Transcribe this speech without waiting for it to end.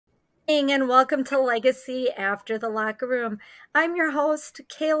And welcome to Legacy After the Locker Room. I'm your host,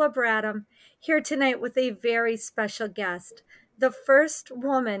 Kayla Bradham, here tonight with a very special guest, the first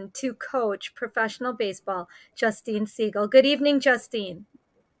woman to coach professional baseball, Justine Siegal. Good evening, Justine.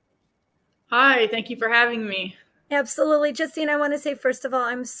 Hi, thank you for having me. Absolutely. Justine, I want to say, first of all,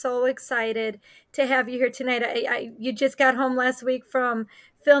 I'm so excited to have you here tonight. You just got home last week from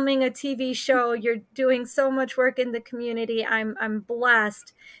filming a TV show. You're doing so much work in the community. I'm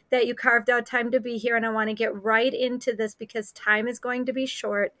blessed that you carved out time to be here, and I want to get right into this because time is going to be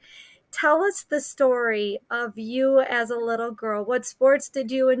short. Tell us the story of you as a little girl. What sports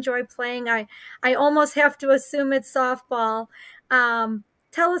did you enjoy playing? I almost have to assume it's softball.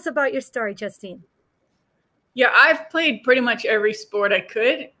 Tell us about your story, Justine. Yeah, I've played pretty much every sport I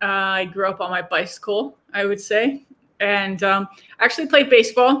could. I grew up on my bicycle, I would say, and actually played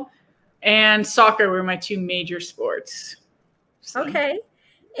baseball and soccer were my two major sports. So. Okay.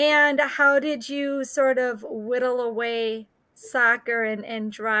 And how did you sort of whittle away soccer and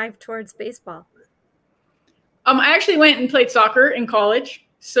drive towards baseball? I actually went and played soccer in college.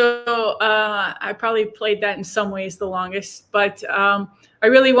 So I probably played that in some ways the longest, but I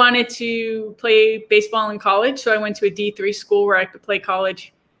really wanted to play baseball in college. So I went to a D3 school where I could play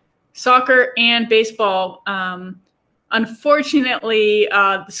college soccer and baseball. Unfortunately,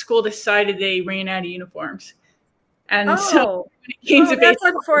 the school decided they ran out of uniforms. And so when it came to baseball, that's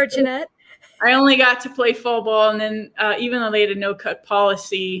unfortunate. I only got to play fall ball. And then even though they had a no-cut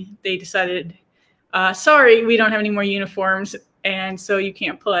policy, they decided, sorry, we don't have any more uniforms. And so you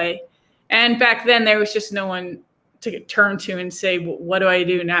can't play. And back then there was just no one to turn to and say, well, what do I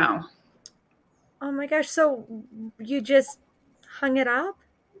do now? Oh my gosh. So you just hung it up?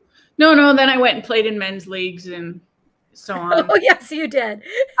 No. Then I went and played in men's leagues and so on. Oh, yes, you did.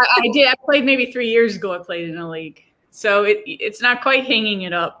 I did. I played maybe 3 years ago. I played in a league. So it's not quite hanging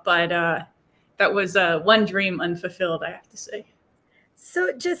it up, but that was one dream unfulfilled, I have to say.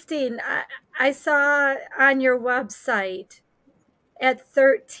 So Justine, I saw on your website at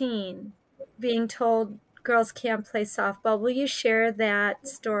 13 being told girls can't play softball. Will you share that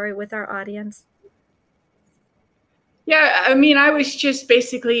story with our audience? Yeah, I mean, I was just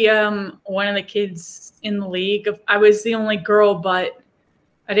basically one of the kids in the league. I was the only girl, but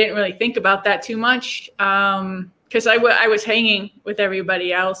I didn't really think about that too much because I was hanging with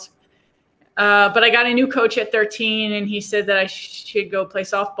everybody else. But I got a new coach at 13, and he said that I should go play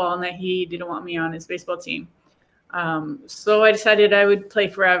softball and that he didn't want me on his baseball team. So I decided I would play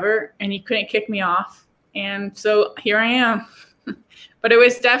forever, and he couldn't kick me off. And so here I am. But it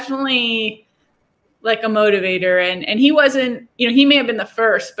was definitely like a motivator. And he wasn't, he may have been the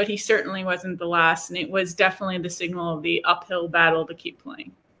first, but he certainly wasn't the last. And it was definitely the signal of the uphill battle to keep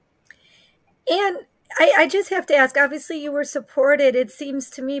playing. And I just have to ask, obviously you were supported, it seems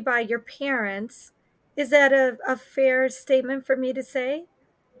to me, by your parents. Is that a fair statement for me to say?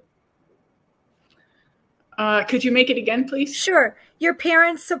 Could you make it again, please? Sure. Your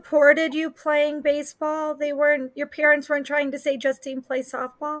parents supported you playing baseball? Your parents weren't trying to say, Justine, play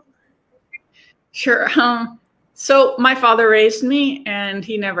softball? Sure. So my father raised me, and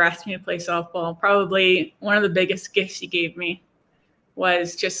he never asked me to play softball. Probably one of the biggest gifts he gave me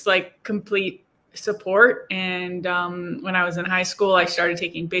was just like complete support. And when I was in high school, I started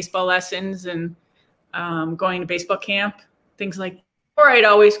taking baseball lessons and going to baseball camp, things like that. Or I'd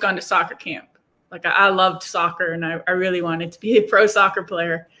always gone to soccer camp. Like I loved soccer, and I really wanted to be a pro soccer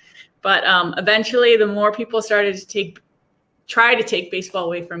player. But eventually, the more people started to try to take baseball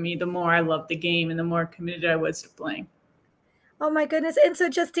away from me, the more I loved the game and the more committed I was to playing. Oh my goodness. And so,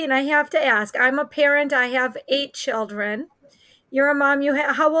 Justine, I have to ask, I'm a parent. I have 8 children. You're a mom.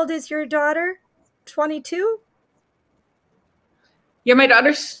 How old is your daughter? 22? Yeah, my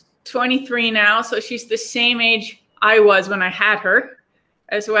daughter's 23 now, so she's the same age I was when I had her,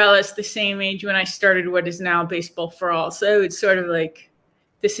 as well as the same age when I started what is now Baseball for All. So it's sort of like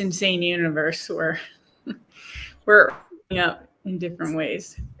this insane universe where we're up in different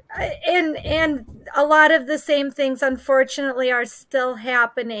ways. And a lot of the same things, unfortunately, are still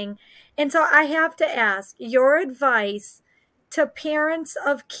happening. And so I have to ask your advice to parents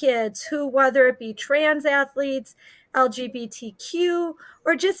of kids who, whether it be trans athletes, LGBTQ,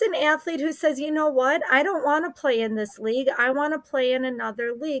 or just an athlete who says, you know what, I don't want to play in this league. I want to play in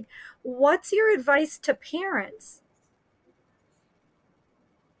another league. What's your advice to parents?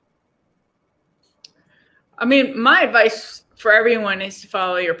 I mean, my advice for everyone is to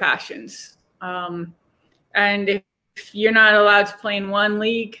follow your passions. And if you're not allowed to play in one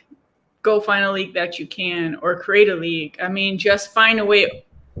league, go find a league that you can, or create a league. I mean, just find a way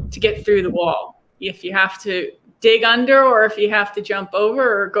to get through the wall. If you have to dig under, or if you have to jump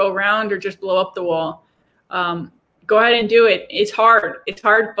over or go around or just blow up the wall, go ahead and do it. It's hard. It's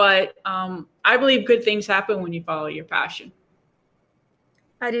hard, but I believe good things happen when you follow your passion.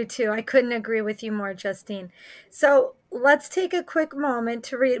 I do too. I couldn't agree with you more, Justine. So let's take a quick moment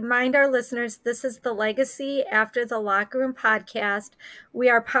to remind our listeners this is the Legacy After the Locker Room podcast.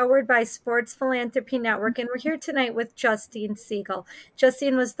 We are powered by Sports Philanthropy Network, and we're here tonight with Justine Siegal.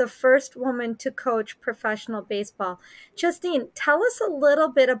 Justine was the first woman to coach professional baseball. Justine, tell us a little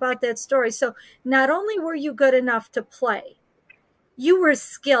bit about that story. So not only were you good enough to play, you were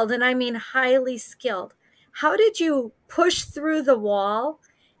skilled, and I mean highly skilled. How did you push through the wall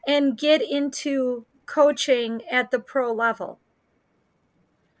and get into coaching at the pro level?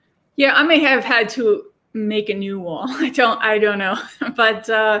 Yeah, I may have had to make a new wall. I don't know. But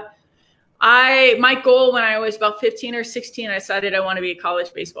my goal when I was about 15 or 16, I decided I want to be a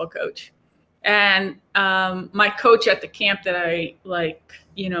college baseball coach. And my coach at the camp that I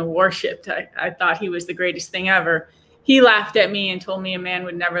worshipped, I thought he was the greatest thing ever. He laughed at me and told me a man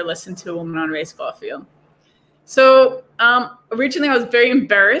would never listen to a woman on a baseball field. So originally I was very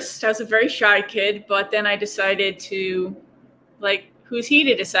embarrassed. I was a very shy kid, but then I decided to, who's he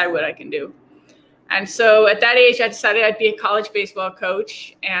to decide what I can do? And so at that age, I decided I'd be a college baseball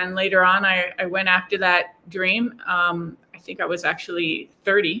coach. And later on, I went after that dream. I think I was actually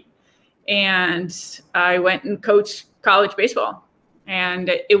 30. And I went and coached college baseball. And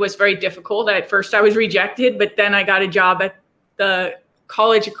it was very difficult. At first, I was rejected, but then I got a job at the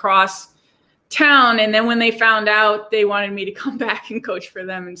college across town. And then when they found out, they wanted me to come back and coach for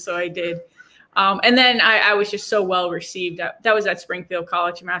them. And so I did. And then I was just so well received. That was at Springfield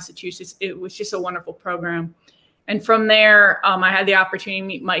College in Massachusetts. It was just a wonderful program. And from there, I had the opportunity to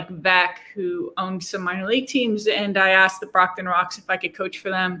meet Mike Beck, who owned some minor league teams. And I asked the Brockton Rocks if I could coach for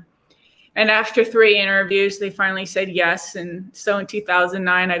them. And after 3 interviews, they finally said yes. And so in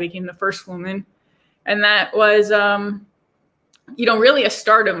 2009, I became the first woman. And that was really a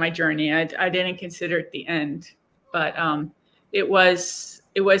start of my journey. I didn't consider it the end, but it was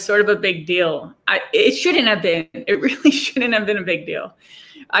sort of a big deal. It shouldn't have been. It really shouldn't have been a big deal.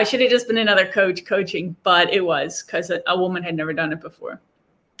 I should have just been another coach coaching, but it was because a woman had never done it before.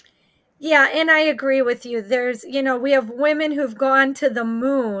 Yeah, and I agree with you. There's, we have women who've gone to the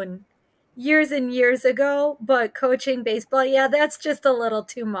moon years and years ago, but coaching baseball, yeah, that's just a little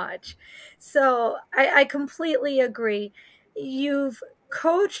too much. So I completely agree. You've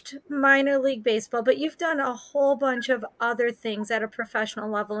coached minor league baseball, but you've done a whole bunch of other things at a professional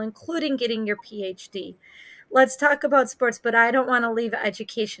level, including getting your Ph.D. Let's talk about sports, but I don't want to leave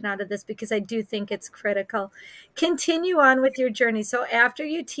education out of this because I do think it's critical. Continue on with your journey. So after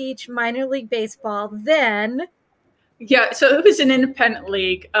you teach minor league baseball, then... Yeah, so it was an independent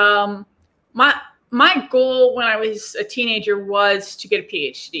league. My goal when I was a teenager was to get a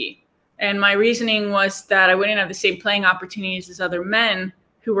Ph.D. And my reasoning was that I wouldn't have the same playing opportunities as other men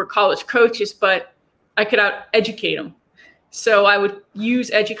who were college coaches, but I could out-educate them. So I would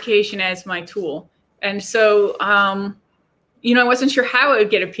use education as my tool. And so, I wasn't sure how I would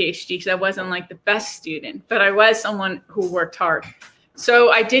get a PhD because I wasn't the best student, but I was someone who worked hard.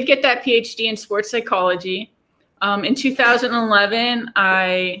 So I did get that PhD in sports psychology. In 2011,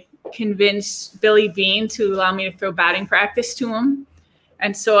 I convinced Billy Beane to allow me to throw batting practice to him.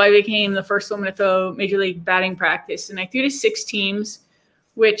 And so I became the first woman to throw major league batting practice. And I threw to 6 teams,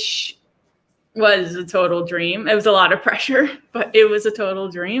 which was a total dream. It was a lot of pressure, but it was a total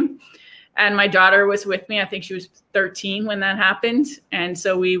dream. And my daughter was with me. I think she was 13 when that happened. And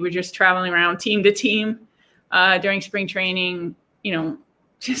so we were just traveling around team to team during spring training,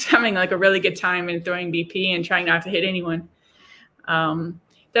 just having a really good time and throwing BP and trying not to hit anyone.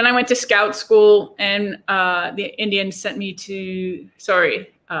 Then I went to scout school, and the Indians sent me to,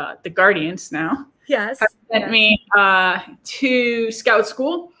 the Guardians now. Yes. Sent me to scout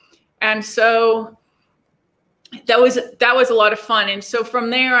school. And so that was a lot of fun. And so from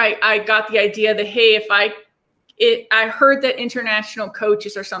there, I got the idea that, hey, I heard that international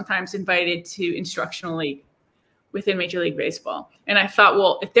coaches are sometimes invited to instructional league within Major League Baseball. And I thought,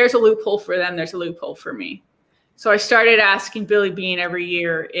 well, if there's a loophole for them, there's a loophole for me. So I started asking Billy Beane every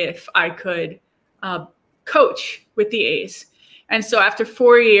year if I could coach with the A's. And so after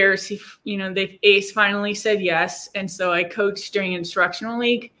 4 years, the A's finally said yes. And so I coached during instructional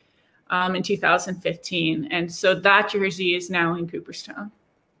league in 2015. And so that jersey is now in Cooperstown.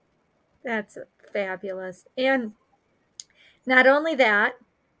 That's fabulous. And not only that,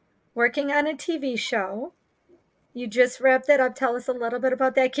 working on a TV show, you just wrapped that up. Tell us a little bit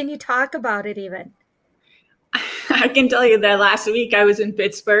about that. Can you talk about it even? I can tell you that last week I was in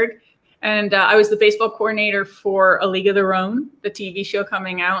Pittsburgh And I was the baseball coordinator for A League of Their Own, the TV show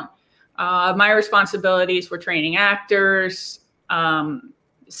coming out. My responsibilities were training actors,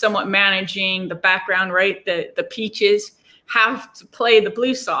 somewhat managing the background, right? The Peaches have to play the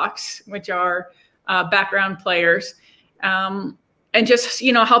Blue Sox, which are background players. And just,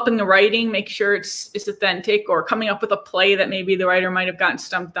 helping the writing, make sure it's authentic, or coming up with a play that maybe the writer might have gotten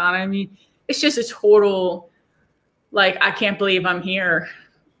stumped on. I mean, it's just a total, like, I can't believe I'm here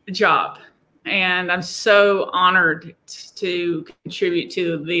job. And I'm so honored to contribute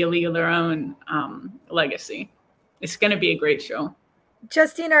to the A League of Their Own legacy. It's going to be a great show.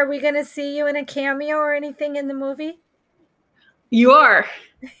 Justine, are we going to see you in a cameo or anything in the movie? You are.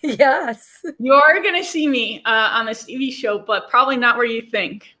 Yes. You are going to see me on this TV show, but probably not where you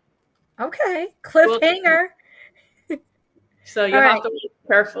think. Okay. Cliffhanger. So you'll have to wait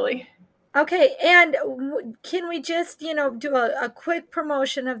carefully. Okay. And can we just, do a quick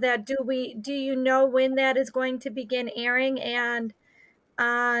promotion of that? Do you know when that is going to begin airing and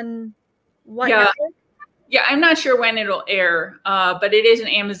on what network? Yeah, I'm not sure when it'll air, but it is an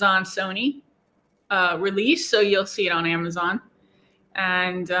Amazon Sony release, so you'll see it on Amazon.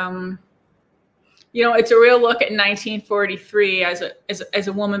 And it's a real look at 1943 as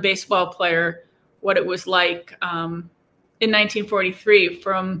a woman baseball player, what it was like in 1943,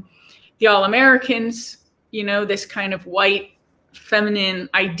 from the All-Americans, this kind of white feminine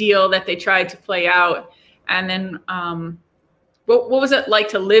ideal that they tried to play out, and then what was it like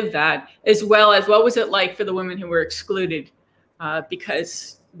to live that, as well as what was it like for the women who were excluded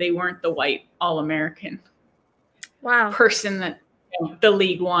because they weren't the white All-American person that the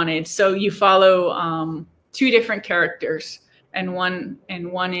league wanted. So you follow two different characters, and one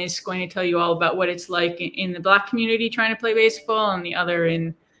is going to tell you all about what it's like in the Black community trying to play baseball, and the other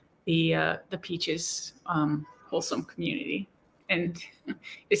in the Peaches wholesome community. And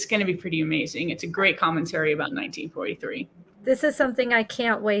it's going to be pretty amazing. It's a great commentary about 1943. This is something I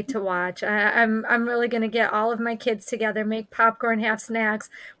can't wait to watch. I'm really going to get all of my kids together, make popcorn, have snacks.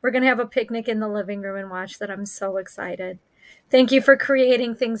 We're going to have a picnic in the living room and watch that. I'm so excited. Thank you for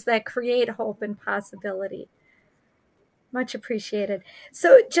creating things that create hope and possibility. Much appreciated.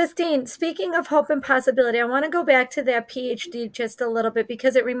 So, Justine, speaking of hope and possibility, I want to go back to that Ph.D. just a little bit,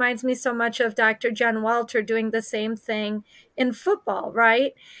 because it reminds me so much of Dr. Jen Welter doing the same thing in football,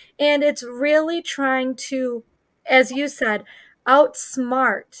 right? And it's really trying to, as you said,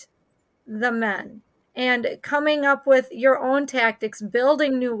 outsmart the men and coming up with your own tactics,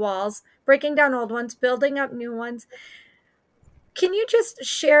 building new walls, breaking down old ones, building up new ones. Can you just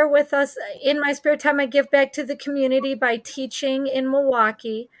share with us, in my spare time, I give back to the community by teaching in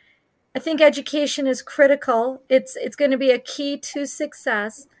Milwaukee. I think education is critical. It's going to be a key to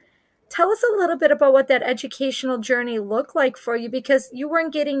success. Tell us a little bit about what that educational journey looked like for you, because you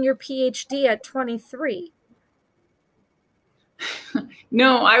weren't getting your PhD at 23.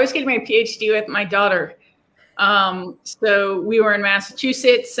 No, I was getting my PhD with my daughter. So we were in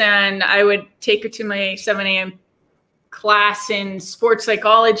Massachusetts, and I would take her to my 7 a.m. class in sports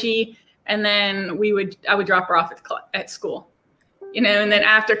psychology, and then I would drop her off at school, and then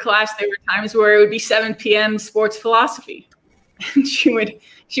after class there were times where it would be 7 p.m. sports philosophy, and she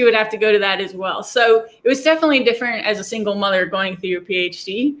would have to go to that as well. So it was definitely different as a single mother going through your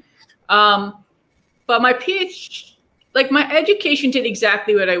PhD. But my PhD, my education did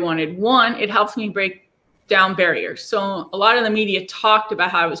exactly what I wanted. One, it helps me break down barriers. So a lot of the media talked about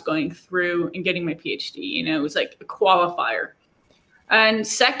how I was going through and getting my PhD. It was like a qualifier. And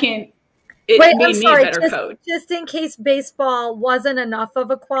second, it made me a better coach. Just in case baseball wasn't enough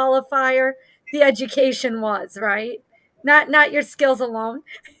of a qualifier, the education was, right? Not your skills alone.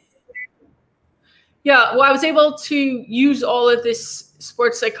 Yeah, well, I was able to use all of this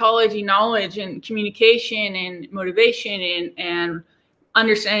sports psychology knowledge and communication and motivation and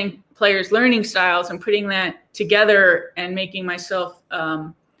understanding players' learning styles and putting that together and making myself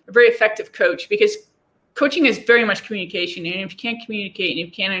a very effective coach, because coaching is very much communication. And if you can't communicate and if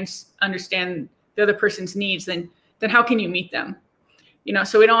you can't understand the other person's needs, then how can you meet them?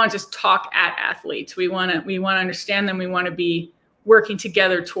 So we don't want to just talk at athletes. We want to understand them. We want to be working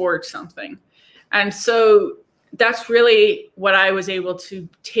together towards something. And so that's really what I was able to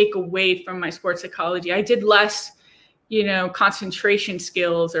take away from my sports psychology. I did less, concentration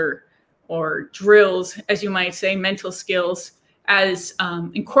skills or drills, as you might say, mental skills, as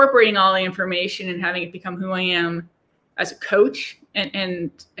incorporating all the information and having it become who I am as a coach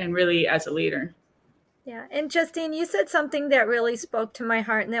and really as a leader. Yeah. And Justine, you said something that really spoke to my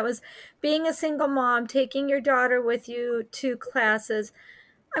heart, and that was being a single mom, taking your daughter with you to classes.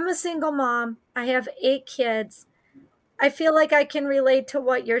 I'm a single mom. I have 8 kids. I feel like I can relate to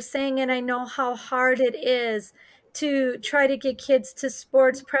what you're saying, and I know how hard it is to try to get kids to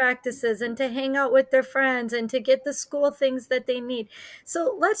sports practices and to hang out with their friends and to get the school things that they need.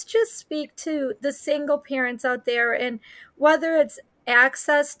 So let's just speak to the single parents out there, and whether it's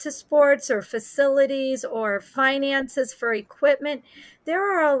access to sports or facilities or finances for equipment, there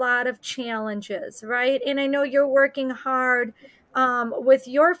are a lot of challenges, right? And I know you're working hard with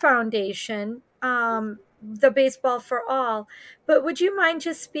your foundation, the Baseball for All, but would you mind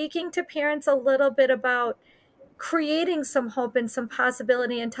just speaking to parents a little bit about creating some hope and some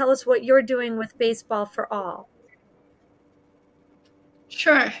possibility, and tell us what you're doing with Baseball for All?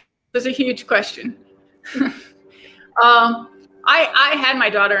 Sure. That's a huge question. I had my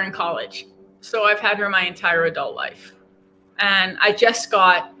daughter in college, so I've had her my entire adult life. And I just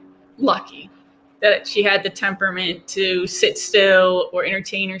got lucky that she had the temperament to sit still or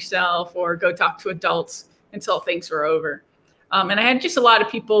entertain herself or go talk to adults until things were over. And I had just a lot of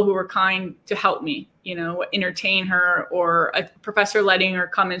people who were kind to help me, you know, entertain her, or a professor letting her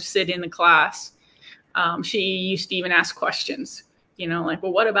come and sit in the class. She used to even ask questions, you know, like,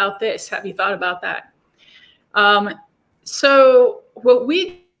 well, what about this? Have you thought about that? So what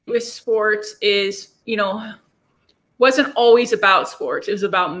we do with sports is, you know, wasn't always about sports. It was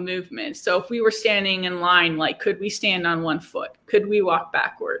about movement. So if we were standing in line, like, could we stand on one foot? Could we walk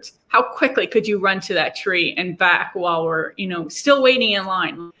backwards? How quickly could you run to that tree and back while we're, you know, still waiting in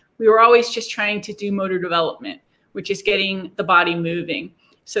line? We were always just trying to do motor development, which is getting the body moving,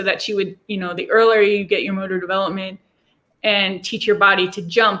 so that you would, you know, the earlier you get your motor development and teach your body to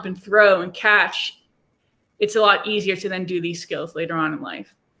jump and throw and catch, it's a lot easier to then do these skills later on in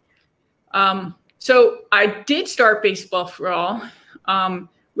life. So I did start Baseball for All,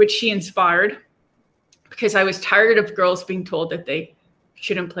 which she inspired, because I was tired of girls being told that they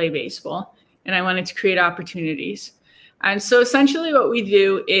shouldn't play baseball, and I wanted to create opportunities. And so essentially what we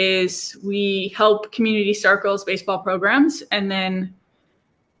do is we help community start girls baseball programs and then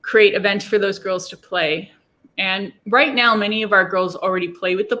create events for those girls to play. And right now, many of our girls already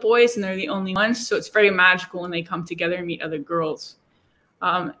play with the boys, and they're the only ones. So it's very magical when they come together and meet other girls.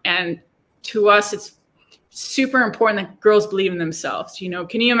 And to us, it's super important that girls believe in themselves. You know,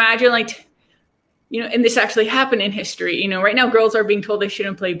 can you imagine, like, you know, and this actually happened in history. You know, right now girls are being told they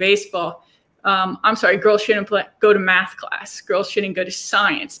shouldn't play baseball. I'm sorry, girls shouldn't go to math class. Girls shouldn't go to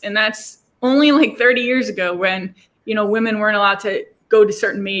science. And that's only like 30 years ago, when, you know, women weren't allowed to go to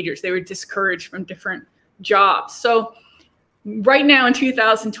certain majors. They were discouraged from different jobs. So right now in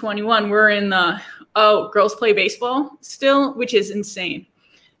 2021, we're in the, oh, girls play baseball still, which is insane.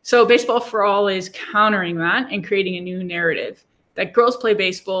 So Baseball for All is countering that and creating a new narrative that girls play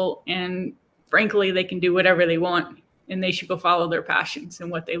baseball, and frankly, they can do whatever they want, and they should go follow their passions and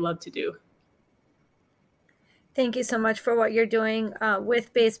what they love to do. Thank you so much for what you're doing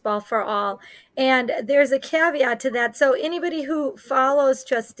with Baseball for All. And there's a caveat to that. So anybody who follows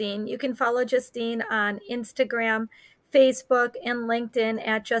Justine, you can follow Justine on Instagram, Facebook, and LinkedIn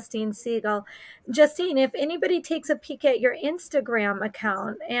at Justine Siegal. Justine, if anybody takes a peek at your Instagram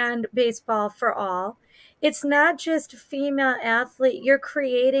account and Baseball for All, it's not just female athlete. You're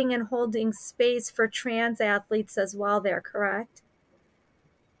creating and holding space for trans athletes as well there, correct?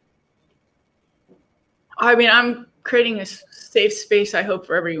 I mean, I'm creating a safe space, I hope,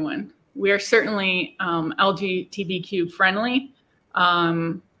 for everyone. We are certainly LGBTQ friendly.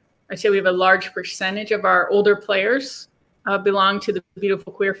 I'd say we have a large percentage of our older players belong to the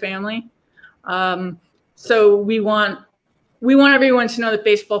beautiful queer family. So we want everyone to know that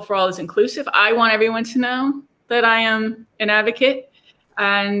Baseball for All is inclusive. I want everyone to know that I am an advocate.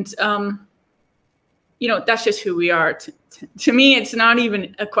 And, you know, that's just who we are. To me, it's not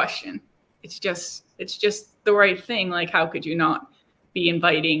even a question. It's just the right thing. Like, how could you not be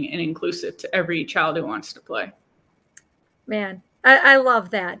inviting and inclusive to every child who wants to play? Man, I love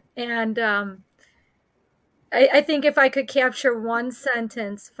that. And I think if I could capture one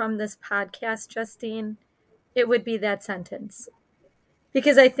sentence from this podcast, Justine, it would be that sentence.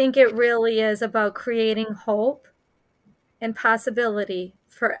 Because I think it really is about creating hope and possibility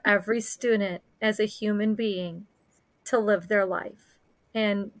for every student as a human being to live their life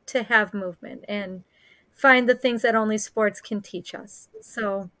and to have movement and find the things that only sports can teach us.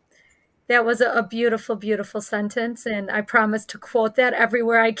 So that was a beautiful, beautiful sentence, and I promise to quote that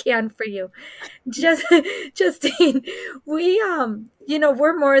everywhere I can for you. Justine, we you know,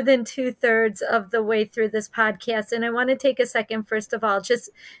 we're more than 2/3 of the way through this podcast, and I want to take a second, first of all, just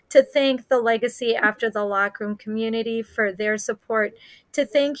to thank the Legacy After the Locker Room community for their support, to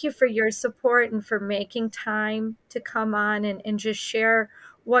thank you for your support and for making time to come on and just share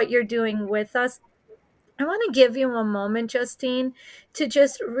what you're doing with us. I want to give you a moment, Justine, to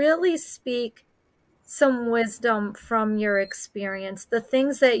just really speak some wisdom from your experience. The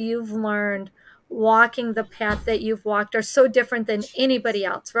things that you've learned walking the path that you've walked are so different than anybody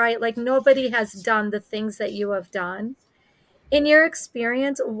else, right? Like nobody has done the things that you have done. In your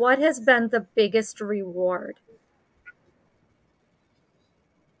experience, what has been the biggest reward?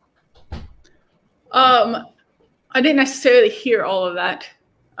 I didn't necessarily hear all of that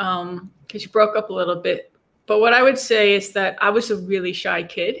because you broke up a little bit. But what I would say is that I was a really shy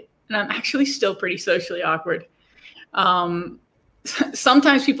kid, and I'm actually still pretty socially awkward.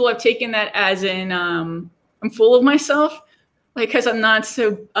 Sometimes people have taken that as in I'm full of myself, like because I'm not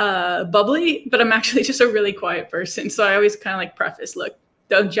so bubbly, but I'm actually just a really quiet person. So I always kind of like preface, look,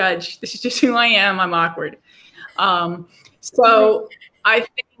 don't judge. This is just who I am. I'm awkward. So I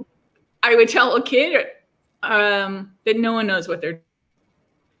think I would tell a kid that no one knows what they're doing.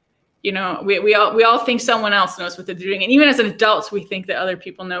 You know, we all think someone else knows what they're doing. And even as an adults, we think that other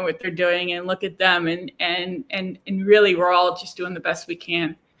people know what they're doing and look at them and really we're all just doing the best we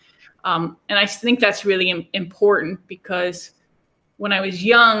can. And I think that's really important because when I was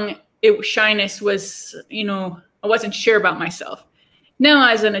young, shyness was, you know, I wasn't sure about myself. Now,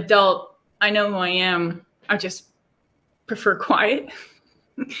 as an adult, I know who I am. I just prefer quiet.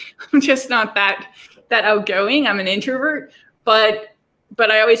 I'm just not that outgoing. I'm an introvert, but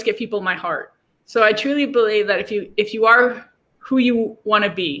I always give people my heart. So I truly believe that if you are who you want to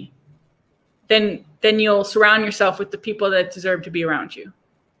be, then you'll surround yourself with the people that deserve to be around you.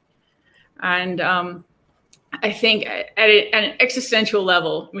 And I think at an existential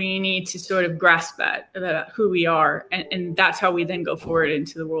level, we need to sort of grasp that about who we are, and that's how we then go forward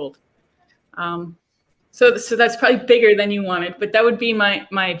into the world. So that's probably bigger than you wanted, but that would be my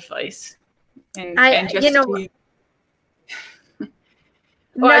advice. And just you know,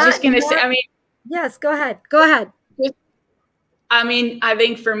 I was just going to say, I mean, yes, go ahead. Go ahead. I mean, I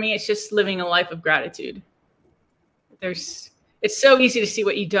think for me, it's just living a life of gratitude. It's so easy to see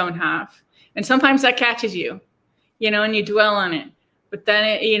what you don't have. And sometimes that catches you, you know, and you dwell on it. But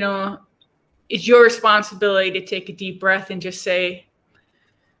then, it's your responsibility to take a deep breath and just say,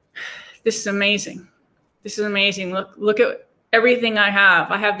 this is amazing. This is amazing. Look at everything I have.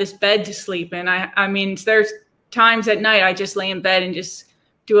 I have this bed to sleep in. I mean, there's times at night I just lay in bed and just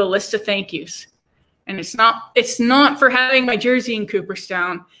do a list of thank yous. And it's not for having my jersey in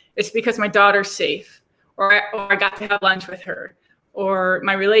Cooperstown. It's because my daughter's safe, or I got to have lunch with her, or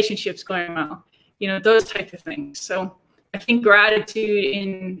my relationship's going well, you know, those types of things. So I think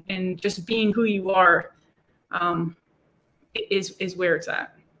gratitude and just being who you are is where it's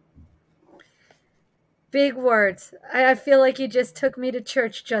at. Big words. I feel like you just took me to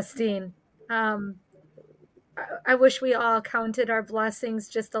church, Justine. I wish we all counted our blessings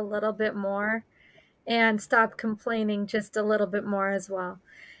just a little bit more and stopped complaining just a little bit more as well.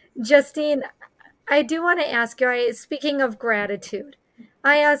 Justine, I do want to ask you, speaking of gratitude,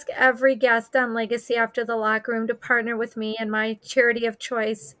 I ask every guest on Legacy After the Locker Room to partner with me in my charity of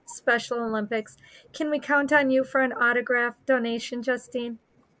choice, Special Olympics. Can we count on you for an autograph donation, Justine?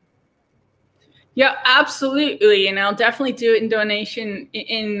 Yeah, absolutely. And I'll definitely do it in donation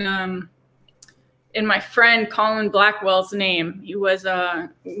in my friend Colin Blackwell's name. He was,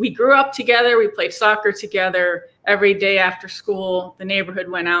 we grew up together. We played soccer together every day after school. The neighborhood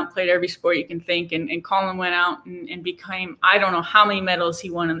went out, played every sport you can think. And Colin went out and became, I don't know how many medals he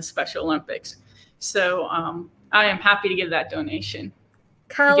won in the Special Olympics. So I am happy to give that donation.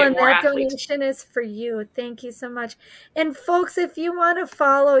 Colin, that donation is for you. Thank you so much. And folks, if you want to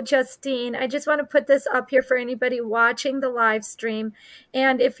follow Justine, I just want to put this up here for anybody watching the live stream.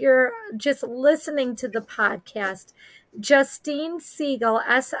 And if you're just listening to the podcast, Justine Siegal,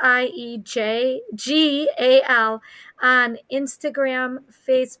 Siegal, on Instagram,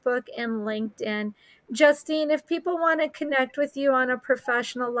 Facebook, and LinkedIn. Justine, if people want to connect with you on a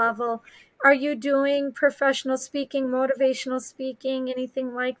professional level, are you doing professional speaking, motivational speaking,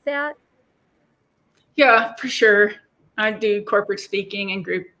 anything like that? Yeah, for sure. I do corporate speaking and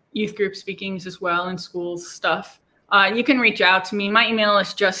youth group speakings as well, and schools stuff. You can reach out to me. My email is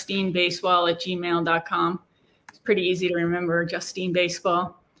justinebaseball@gmail.com. It's pretty easy to remember, Justine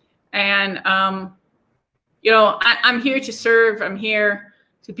Baseball. And, I'm here to serve. I'm here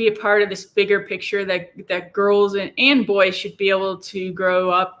to be a part of this bigger picture that girls and boys should be able to grow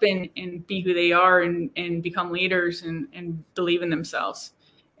up and be who they are and become leaders and believe in themselves.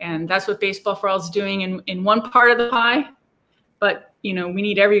 And that's what Baseball for All is doing in one part of the pie. But, we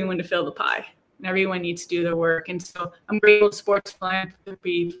need everyone to fill the pie, and everyone needs to do their work. And so I'm grateful to Sports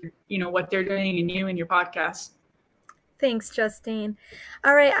Philanthropy for, what they're doing, and you and your podcast. Thanks, Justine.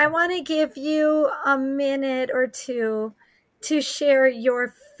 All right, I want to give you a minute or two to share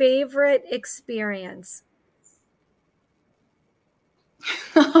your favorite experience.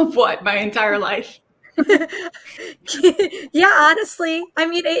 Of what? My entire life. Yeah, honestly, I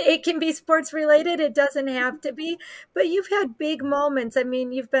mean, it can be sports related. It doesn't have to be, but you've had big moments. I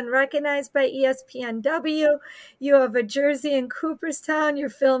mean, you've been recognized by espnW. You have a jersey in Cooperstown. You're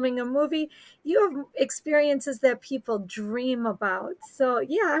filming a movie. You have experiences that people dream about. So,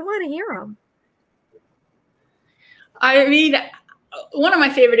 yeah, I want to hear them. I mean, one of my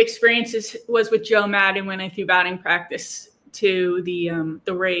favorite experiences was with Joe Madden when I threw batting practice to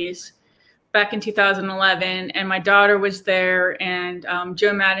the Rays back in 2011, and my daughter was there, and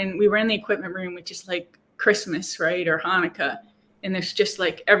Joe Madden, we were in the equipment room, which is like Christmas, right, or Hanukkah, and there's just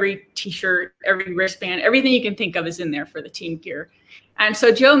like every t-shirt, every wristband, everything you can think of is in there for the team gear. And so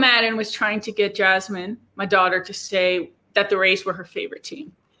Joe Madden was trying to get Jasmine, my daughter, to say that the Rays were her favorite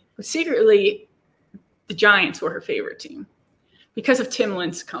team, but secretly the Giants were her favorite team because of Tim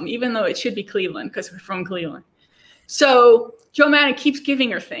Lincecum, even though it should be Cleveland because we're from Cleveland. So Joe Madden keeps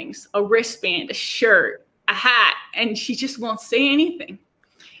giving her things, a wristband, a shirt, a hat, and she just won't say anything.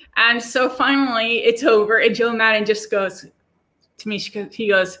 And so finally it's over, and Joe Madden just goes to me, he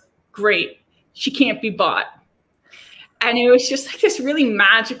goes, great, she can't be bought. And it was just like this really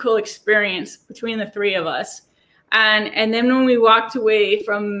magical experience between the three of us. And then when we walked away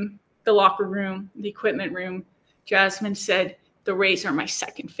from the locker room, the equipment room, Jasmine said, the Rays are my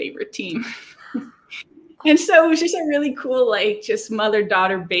second favorite team. And so it was just a really cool, like, just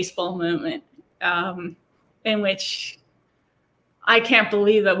mother-daughter baseball moment in which I can't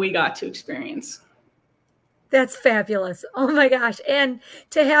believe that we got to experience. That's fabulous. Oh my gosh. And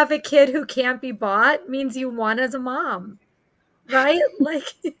to have a kid who can't be bought means you won as a mom, right?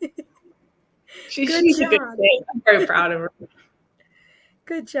 Like, she's a good kid. I'm very proud of her.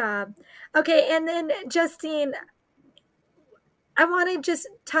 Good job. Okay, and then Justine, I want to just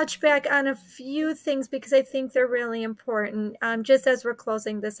touch back on a few things because I think they're really important, just as we're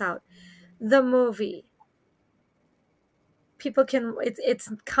closing this out. The movie. People can,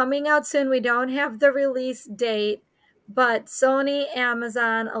 it's coming out soon. We don't have the release date, but Sony,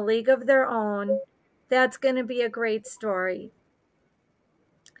 Amazon, A League of Their Own, that's going to be a great story.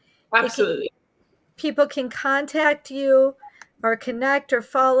 Absolutely. People can contact you or connect or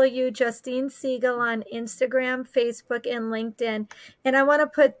follow you, Justine Siegal, on Instagram, Facebook, and LinkedIn. And I want to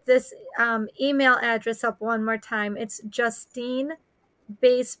put this email address up one more time. It's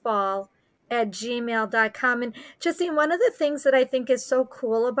justinebaseball@gmail.com. And Justine, one of the things that I think is so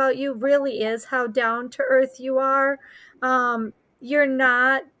cool about you really is how down to earth you are. You're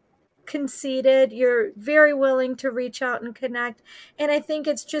not conceited. You're very willing to reach out and connect. And I think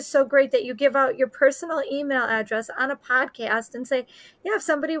it's just so great that you give out your personal email address on a podcast and say, yeah, if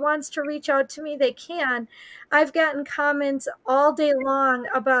somebody wants to reach out to me, they can. I've gotten comments all day long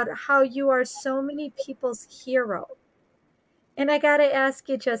about how you are so many people's hero. And I got to ask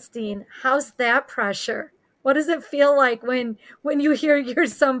you, Justine, how's that pressure? What does it feel like when you hear you're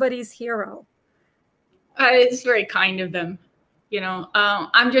somebody's hero? It's very kind of them. You know,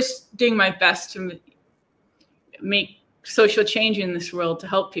 I'm just doing my best to make social change in this world to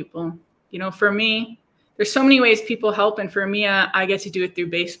help people. You know, for me, there's so many ways people help. And for me, I get to do it through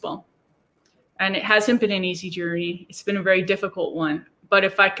baseball. And it hasn't been an easy journey. It's been a very difficult one. But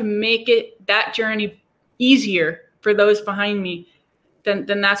if I can make that journey easier for those behind me, then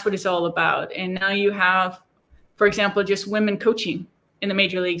that's what it's all about. And now you have, for example, just women coaching in the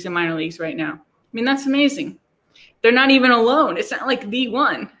major leagues and minor leagues right now. I mean, that's amazing. They're not even alone. It's not like the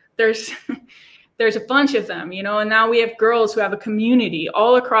one. There's a bunch of them, you know, and now we have girls who have a community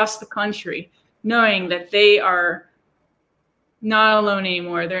all across the country knowing that they are not alone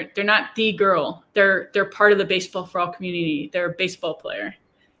anymore. They're not the girl. They're part of the Baseball for All community. They're a baseball player.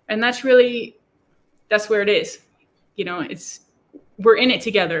 And that's where it is. You know, we're in it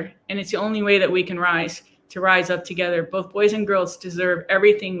together, and it's the only way that we can rise up together. Both boys and girls deserve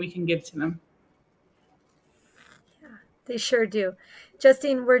everything we can give to them. They sure do.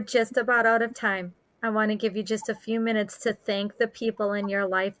 Justine, we're just about out of time. I want to give you just a few minutes to thank the people in your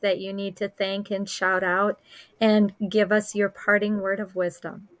life that you need to thank and shout out, and give us your parting word of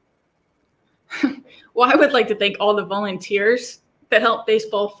wisdom. Well, I would like to thank all the volunteers that help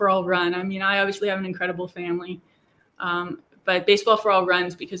Baseball for All run. I mean, I obviously have an incredible family, but Baseball for All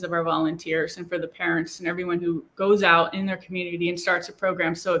runs because of our volunteers, and for the parents and everyone who goes out in their community and starts a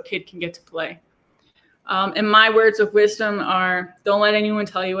program so a kid can get to play. And my words of wisdom are, don't let anyone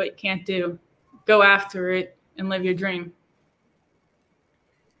tell you what you can't do. Go after it and live your dream.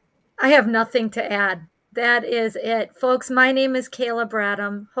 I have nothing to add. That is it. Folks, my name is Kayla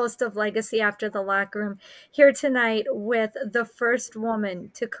Bradham, host of Legacy After the Locker Room, here tonight with the first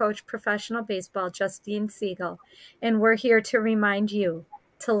woman to coach professional baseball, Justine Siegal. And we're here to remind you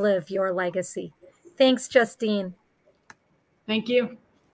to live your legacy. Thanks, Justine. Thank you.